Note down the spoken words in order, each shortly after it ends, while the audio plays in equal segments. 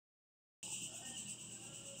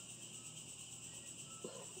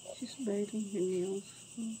She's biting her nails.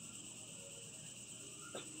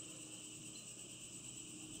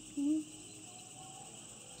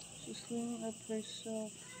 She's cleaning up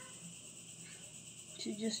herself.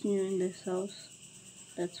 She's just new in this house.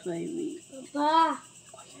 That's why we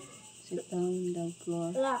sit down on the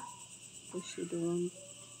floor. Because she don't want to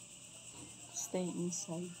stay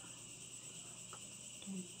inside.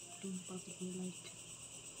 Don't bother her like.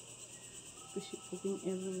 Because she's pooping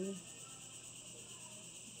everywhere.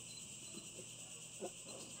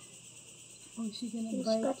 Oh, is she gonna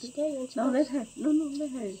bite it? No, let her. No,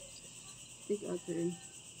 let her. Take out her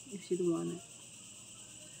if she don't want it.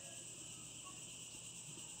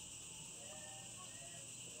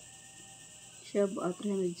 She have a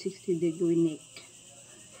 360-degree neck.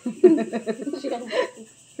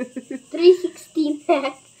 360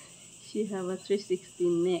 neck. She have a 360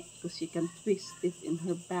 neck because she can twist it in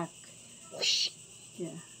her back.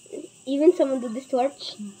 Yeah. Even someone do this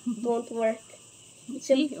torch, don't work.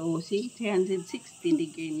 See?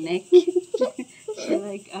 360-degree neck. She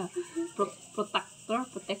like a protector.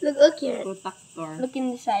 Look here. Protector. Look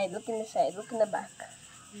in the side, look in the side, look in the back.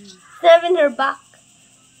 It's in her back.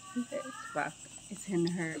 It's back. It's in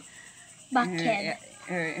her Backhead.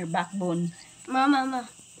 Her backbone. Mama.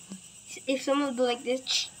 If someone do like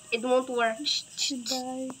this, it won't work.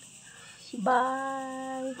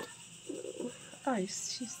 Bye. Oh,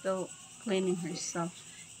 she's still cleaning herself.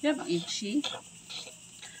 You have itchy.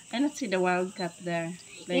 I not see the wildcat there.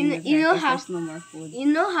 You know how there's no more food. You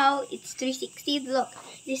know how it's 360? Look,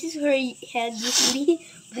 this is her head usually,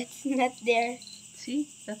 but it's not there. See,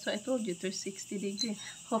 that's what I told you, 360 degree.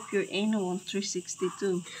 Hope your anal on 360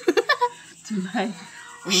 too. Tonight,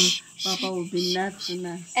 Papa will be nuts and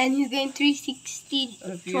nuts. And he's going 360.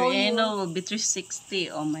 Or if your anal will be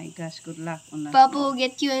 360, oh my gosh, good luck on that. Papa will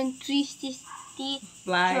get you in 360.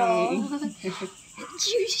 Flying.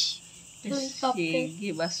 She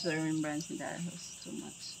give us the remembrance in that house too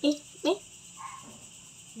much.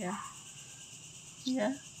 Yeah.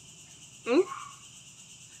 Yeah.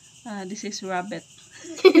 This is rabbit.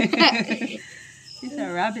 This is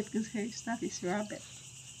a rabbit because her stuff is rabbit.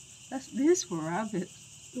 This is for rabbit.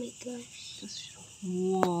 Oh my gosh.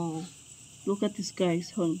 Whoa. Look at this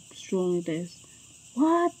guys, how strong it is.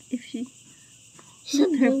 What if she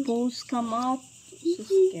let her paws come out? So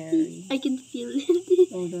scary. I can feel it.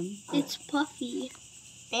 Hold on. It's puffy.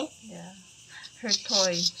 Yeah. Her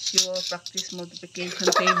toy. She will practice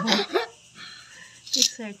multiplication table. This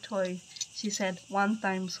is her toy. She said 1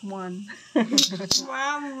 times 1.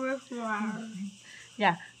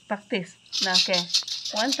 Yeah, practice. Now, okay.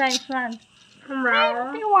 1 times 1.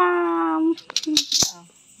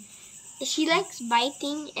 She likes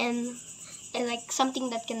biting and like something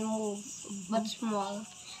that can move, but small.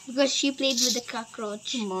 Because she played with the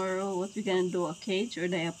cockroach. Tomorrow, what we gonna do? A cage or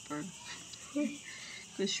diaper?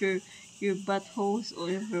 Because your buttholes all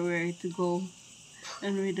everywhere to go,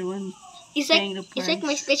 and we're the one paying the price. It's like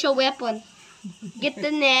my special weapon. Get the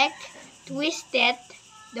neck, twist it,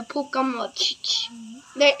 the poop come out.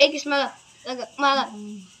 The egg is mala.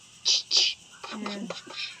 Yeah.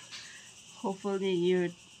 Hopefully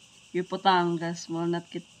your Patangas will not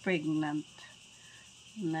get pregnant.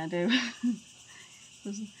 Another. I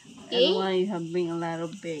don't want you having a lot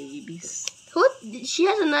of babies. Who? She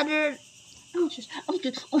has another. I'm just.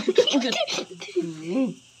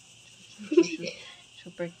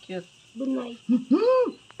 Super cute. Good night.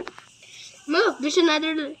 Look, there's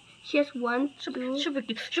another. She has 1, 2. Super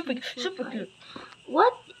cute.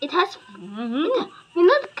 What? It has. You know,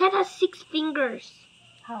 the cat has 6 fingers.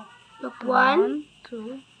 How? Look, 1,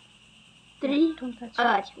 2, 3. Don't touch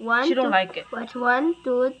it. 1. She don't like it. Watch 1,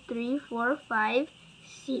 2, 3, 4, 5,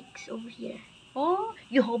 6 over here. Oh,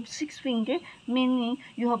 you have 6 fingers, meaning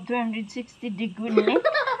you have 360-degree neck.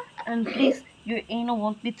 And please, your anal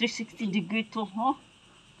won't be 360-degree too, huh?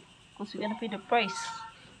 Because you're gonna pay the price.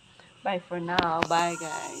 Bye for now. Bye,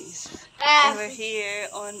 guys. And we're here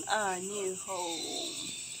on our new home.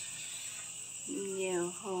 New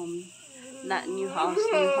home. Not new house,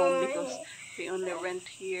 new home, because we only rent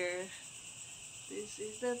here. This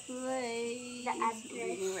is the place. The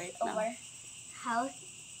address right of now. our house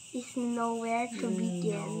is nowhere to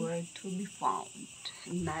begin. Nowhere to be found.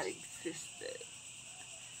 Not existed.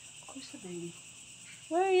 Where's the baby?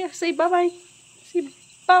 Where are you? Say bye-bye. Say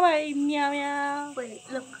bye-bye. Meow meow. Wait,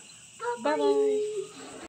 look. Bye-bye.